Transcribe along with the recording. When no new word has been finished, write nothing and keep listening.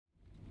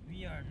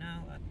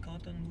now at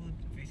Cottonwood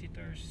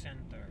Visitor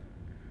Center,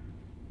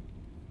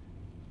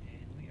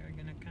 and we are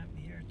gonna camp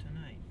here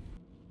tonight.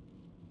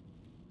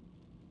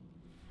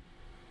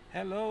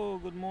 Hello,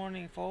 good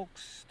morning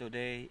folks.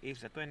 Today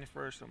is the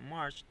 21st of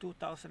March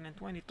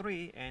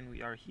 2023 and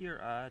we are here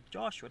at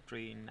Joshua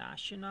Tree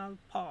National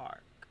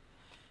Park,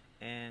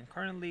 and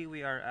currently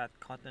we are at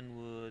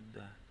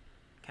Cottonwood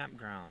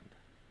campground,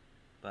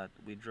 but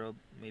we drove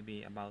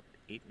maybe about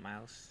 8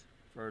 miles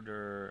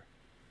further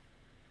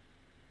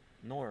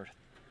north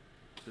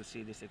to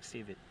see this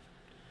exhibit.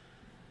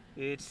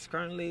 It's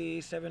currently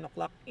 7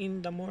 o'clock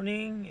in the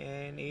morning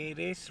and it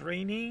is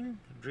raining,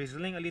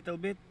 drizzling a little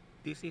bit.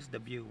 This is the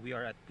view. We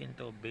are at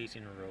Pinto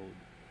Basin Road.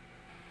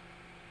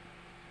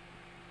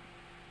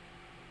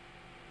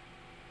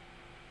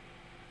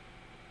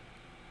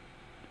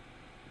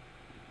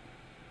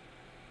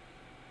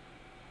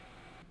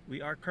 We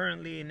are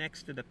currently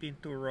next to the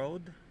Pinto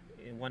Road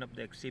in one of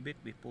the exhibit.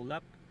 We pull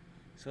up.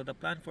 So the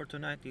plan for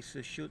tonight is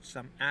to shoot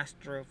some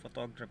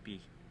astrophotography.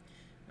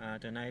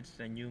 Tonight's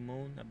the new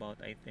moon, about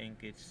I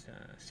think it's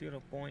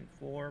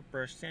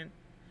 0.4%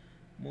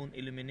 moon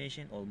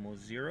illumination,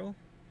 almost zero.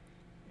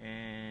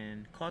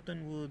 And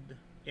Cottonwood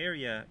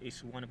area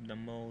is one of the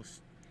most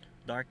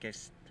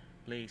darkest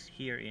place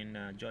here in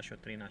Joshua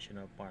Tree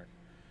National Park.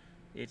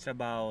 It's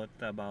about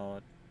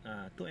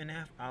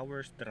 2.5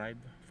 hours drive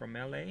from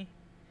LA.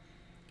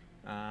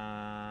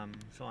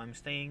 So I'm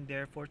staying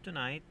there for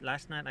tonight.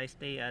 Last night I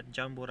stayed at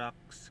Jumbo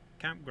Rocks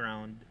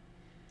campground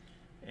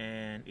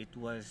and it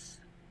was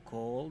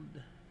cold,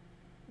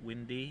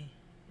 windy,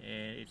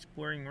 and it's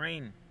pouring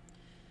rain.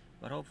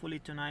 But hopefully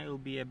tonight will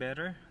be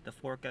better. The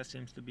forecast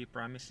seems to be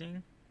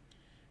promising.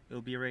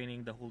 It'll be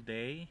raining the whole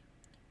day,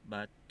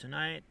 but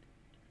tonight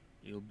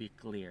it'll be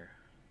clear.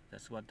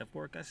 That's what the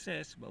forecast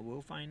says, but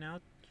we'll find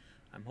out.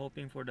 I'm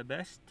hoping for the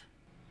best.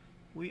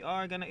 We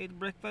are gonna eat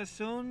breakfast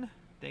soon,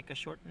 take a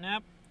short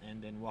nap,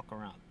 and then walk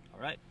around.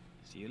 Alright,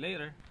 see you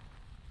later.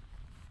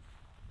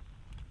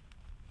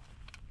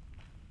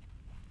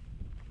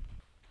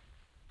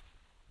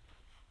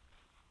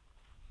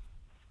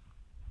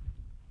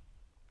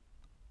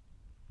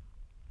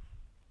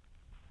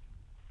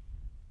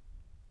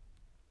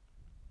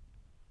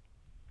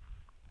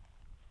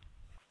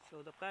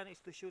 So the plan is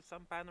to shoot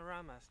some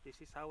panoramas. This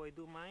is how I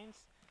do mines.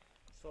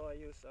 So I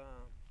use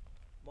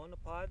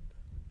monopod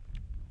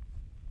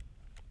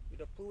with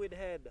a fluid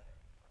head,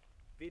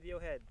 video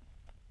head,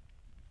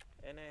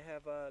 and I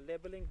have a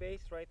leveling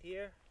base right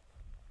here.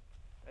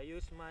 I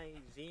use my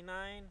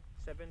Z9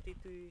 70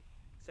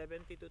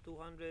 to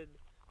 200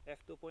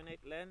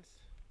 f2.8 lens,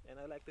 and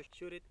I like to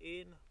shoot it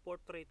in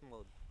portrait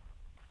mode.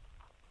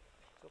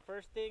 So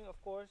first thing,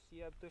 of course,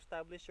 you have to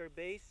establish your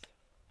base,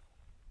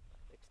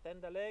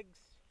 extend the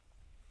legs.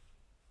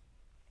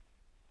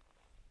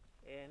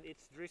 And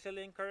it's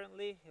drizzling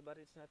currently, but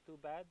it's not too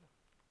bad.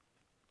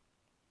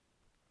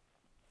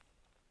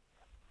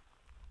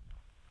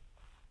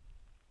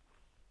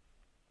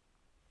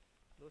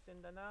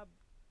 Loosen the knob.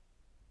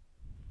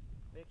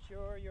 Make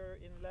sure you're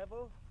in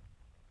level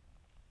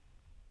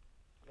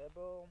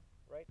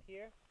right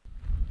here.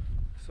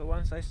 So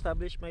once I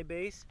establish my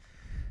base,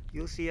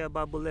 you'll see a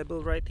bubble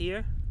level right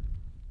here.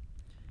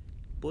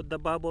 Put the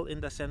bubble in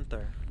the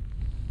center.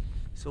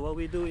 So what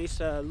we do is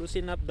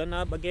loosen up the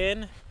knob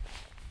again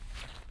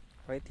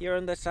right here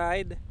on the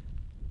side.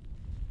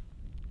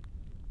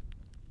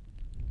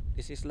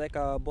 This is like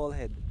a ball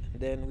head.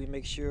 Then we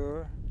make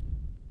sure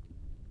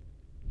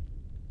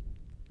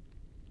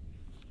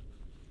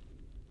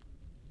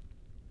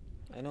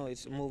I know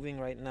it's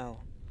moving right now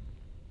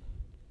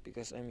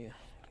because it's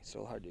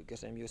so hard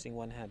because I'm using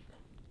one hand.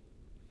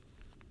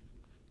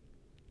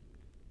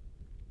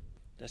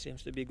 That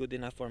seems to be good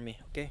enough for me.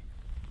 Okay.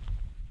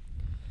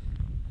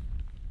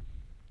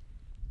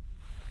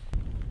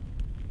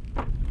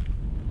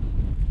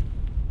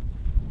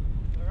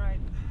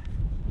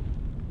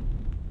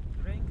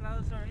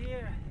 Are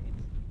here.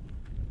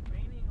 It's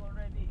raining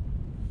already.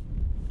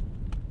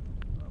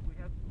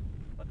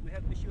 But we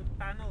have to shoot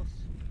panels.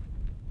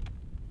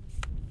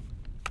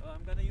 So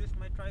I'm gonna use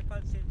my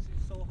tripod since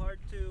it's so hard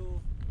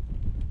to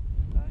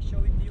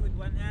show it to you with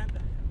one hand.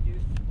 I've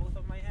used both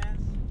of my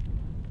hands,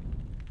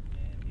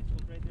 and it's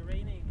already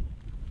raining.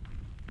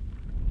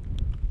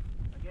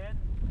 Again,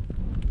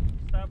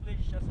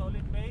 establish a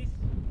solid base,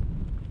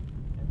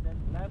 and then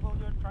level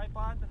your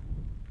tripod.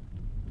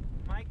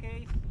 In my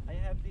case, I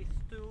have these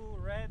two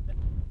red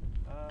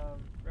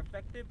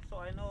reflective, so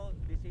I know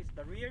this is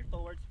the rear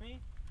towards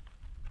me.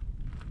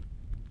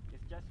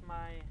 It's just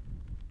my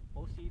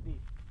OCD.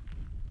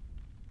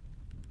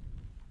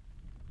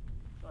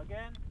 So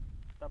again,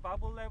 the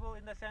bubble level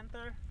in the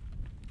center,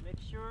 make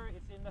sure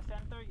it's in the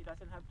center. It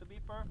doesn't have to be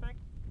perfect,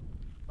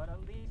 but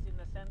at least in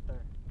the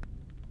center.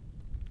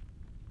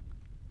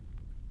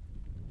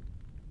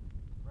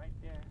 Right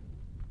there.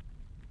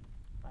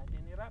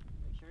 Tighten it up,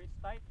 make sure it's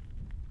tight.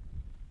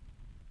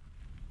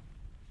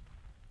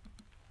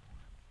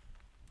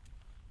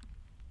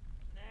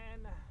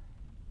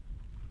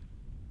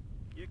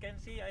 You can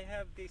see I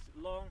have this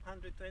long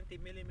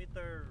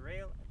 120mm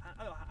rail,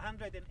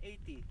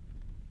 180.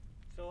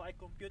 So I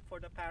compute for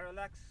the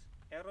parallax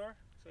error,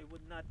 so it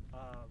would not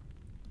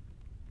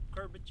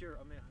curvature,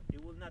 I mean,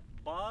 it will not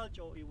bulge,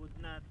 or it would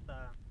not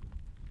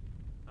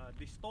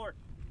distort.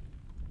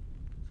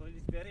 So it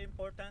is very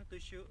important to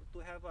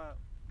have a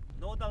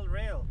nodal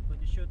rail when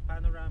you shoot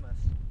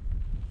panoramas.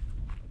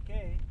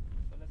 Okay,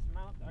 so let's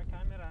mount our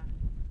camera.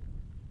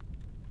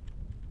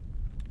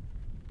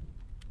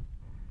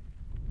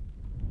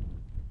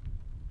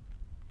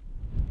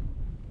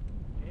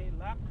 Okay,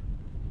 lock.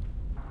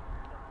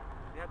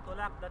 We have to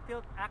lock the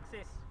tilt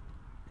axis.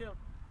 Tilt.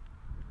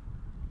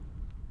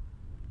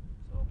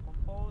 So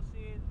compose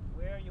it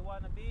where you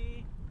want to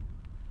be.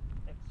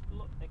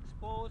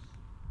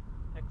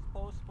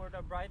 Expose for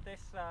the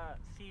brightest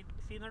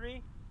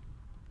scenery.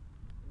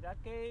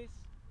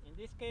 In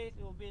this case,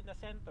 it will be in the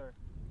center,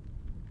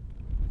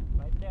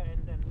 right there,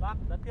 and then lock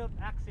the tilt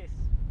axis,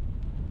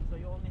 so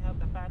you only have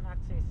the pan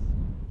axis.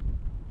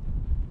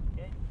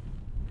 Okay,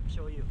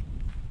 show you.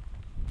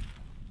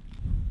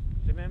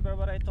 Remember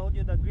what I told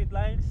you, the grid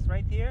lines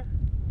right here?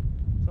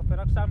 So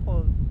for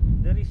example,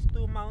 there is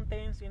two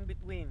mountains in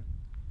between.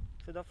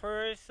 So the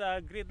first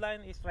grid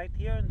line is right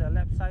here on the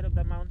left side of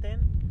the mountain.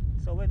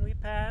 So when we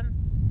pan,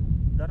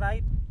 the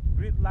right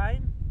grid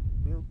line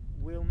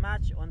will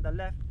match on the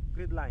left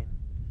grid line,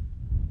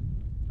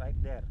 right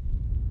there.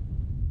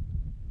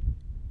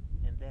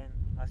 And then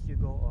as you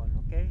go on,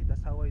 okay?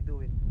 That's how I do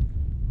it.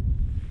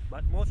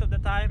 But most of the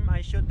time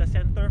I shoot the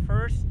center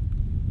first.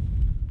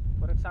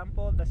 For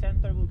example, the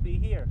center will be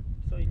here.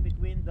 So in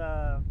between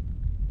the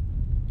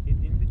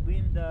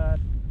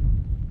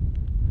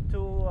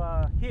two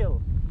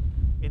hill,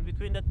 in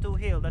between the two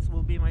hill, that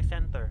will be my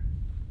center.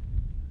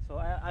 So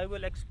I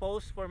will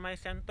expose for my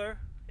center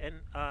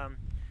and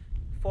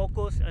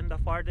focus on the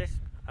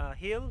farthest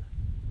hill,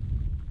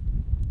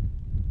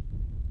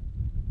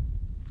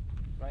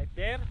 right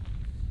there.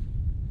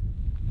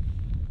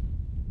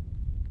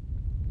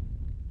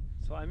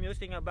 So I'm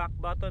using a back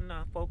button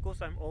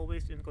focus. I'm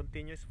always in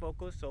continuous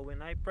focus, so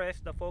when I press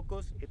the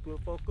focus, it will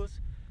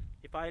focus.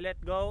 If I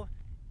let go,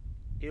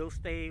 it'll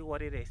stay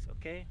what it is.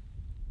 Okay,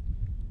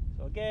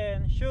 so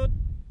again, shoot,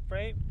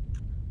 frame,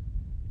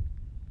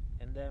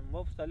 and then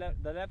move the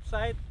left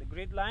side, the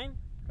grid line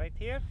right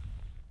here,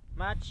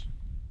 match.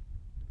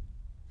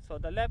 So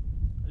the left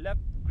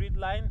grid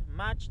line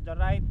match the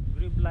right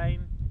grid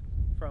line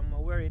from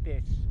where it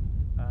is,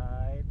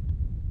 right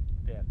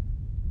there.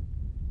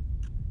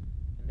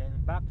 And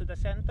then back to the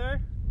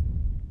center.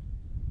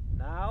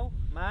 Now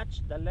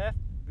match the left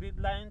grid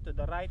line to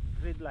the right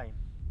grid line,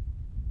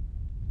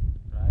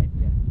 right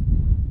there.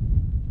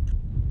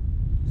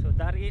 So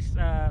that is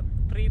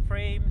 3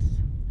 frames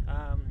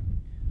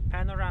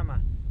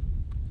panorama.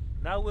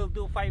 Now we'll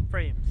do 5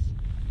 frames.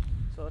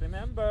 So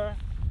remember,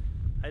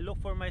 I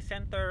look for my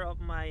center of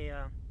my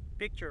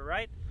picture,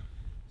 right?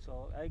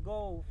 So I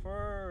go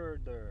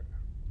further.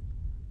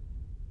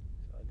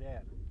 So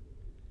there.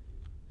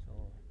 So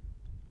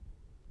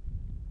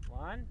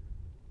 1,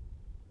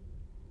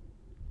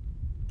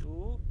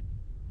 2,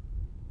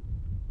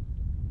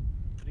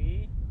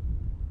 3,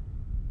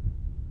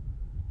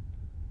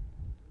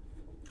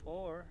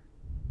 4,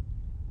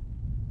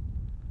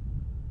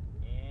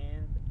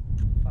 and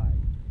 5.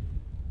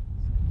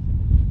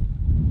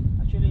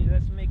 Actually,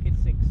 let's make it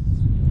 6.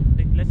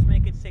 Let's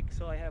make it 6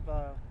 so I have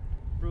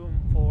room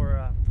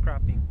for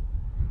cropping.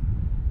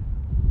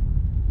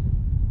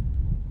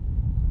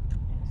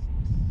 And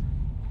 6.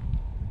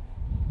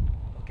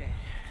 Okay.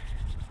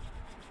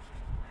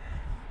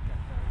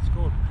 It's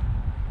cool.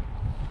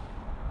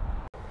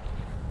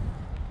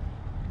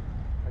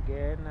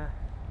 Again.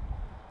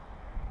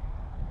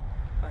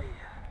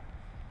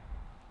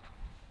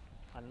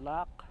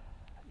 Unlock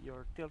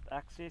your tilt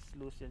axis,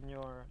 loosen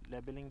your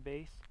leveling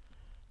base,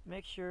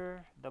 make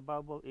sure the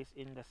bubble is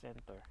in the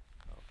center.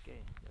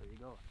 Okay, there we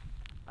go.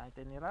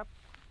 Tighten it up.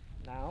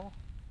 Now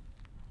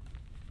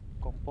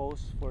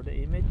compose for the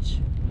image.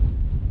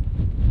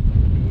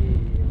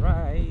 Be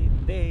right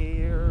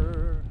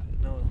there.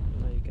 No,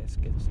 you guys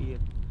can see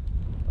it.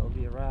 I'll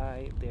be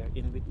right there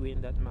in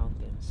between that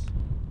mountains.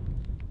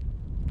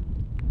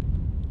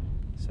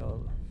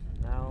 So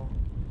now,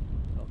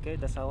 okay,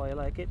 that's how I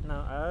like it.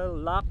 Now I'll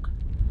lock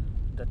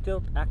the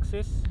tilt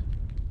axis.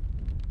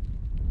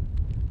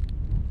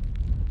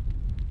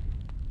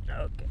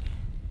 Okay,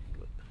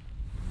 good.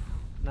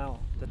 Now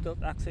the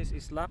tilt axis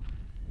is locked.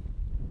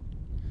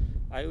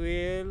 I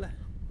will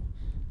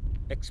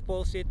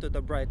expose it to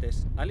the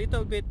brightest, a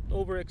little bit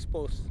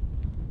overexposed,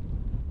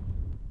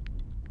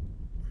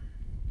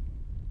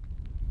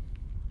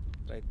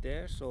 right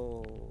there.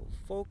 So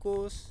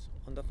focus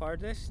on the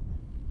farthest.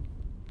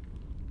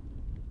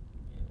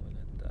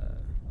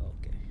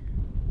 Okay,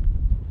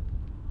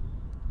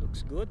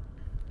 looks good.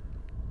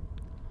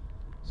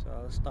 So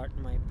I'll start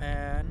my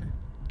pan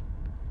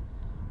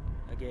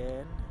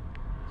again.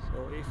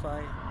 So if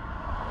I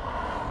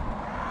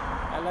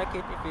like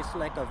it if it's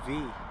like a V,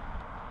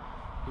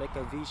 like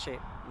a V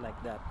shape, like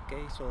that.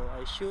 Okay, so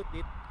I shoot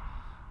it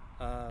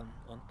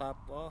on top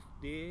of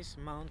this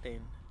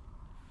mountain.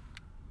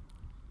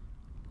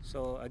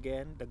 So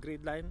again, the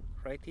grid line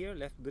right here,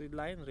 left grid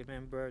line,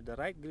 remember the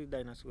right grid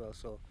line as well.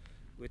 So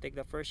we take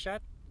the first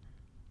shot,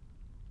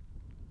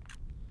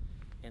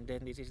 and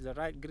then this is the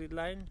right grid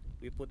line.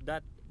 We put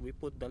the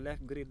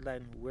left grid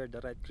line where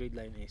the right grid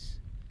line is.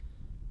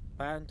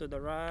 Pan to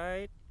the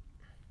right.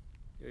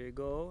 Here you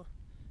go.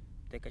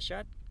 Take a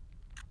shot.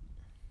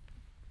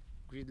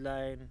 Grid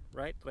line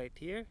right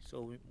here.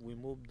 So we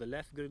move the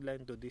left grid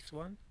line to this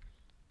one.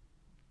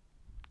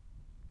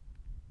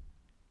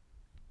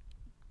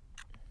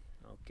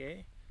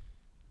 Okay.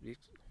 This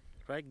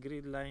right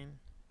grid line,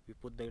 we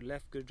put the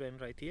left grid line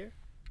right here.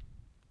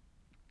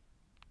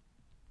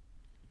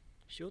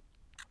 Shoot.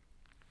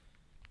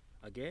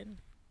 Again.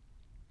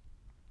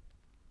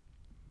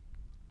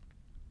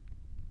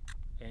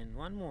 And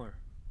one more.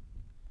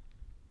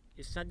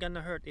 It's not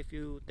gonna hurt if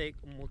you take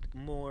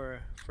more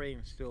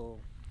frames. So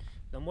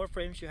the more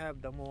frames you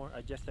have, the more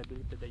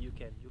adjustability that you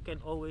can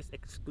always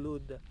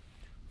exclude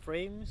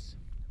frames,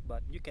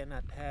 but you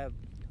cannot have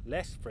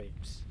less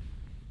frames.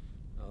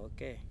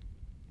 Okay,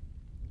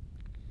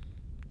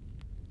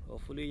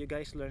 hopefully you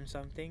guys learned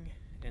something,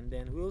 and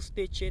then we'll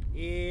stitch it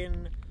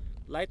in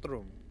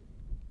Lightroom.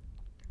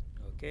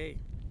 Okay,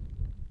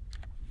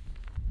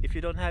 if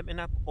you don't have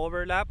enough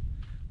overlap,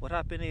 what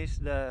happens is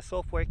the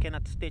software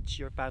cannot stitch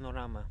your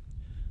panorama,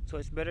 so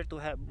it's better to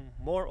have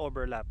more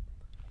overlap.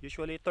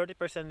 Usually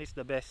 30% is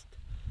the best,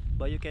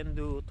 but you can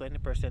do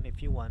 20%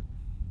 if you want.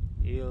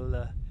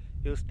 You'll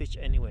stitch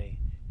anyway.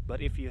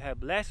 But if you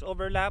have less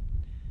overlap,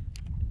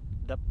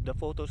 the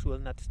photos will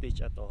not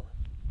stitch at all.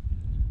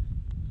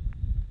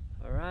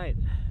 Alright,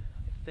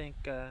 I think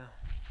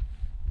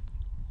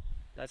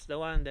that's the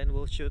one. Then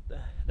we'll shoot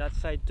that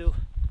side too.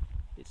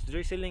 It's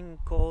drizzling,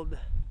 cold,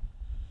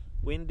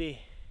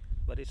 windy,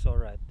 but it's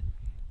alright.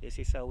 This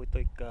is how we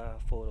take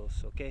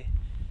photos. Okay.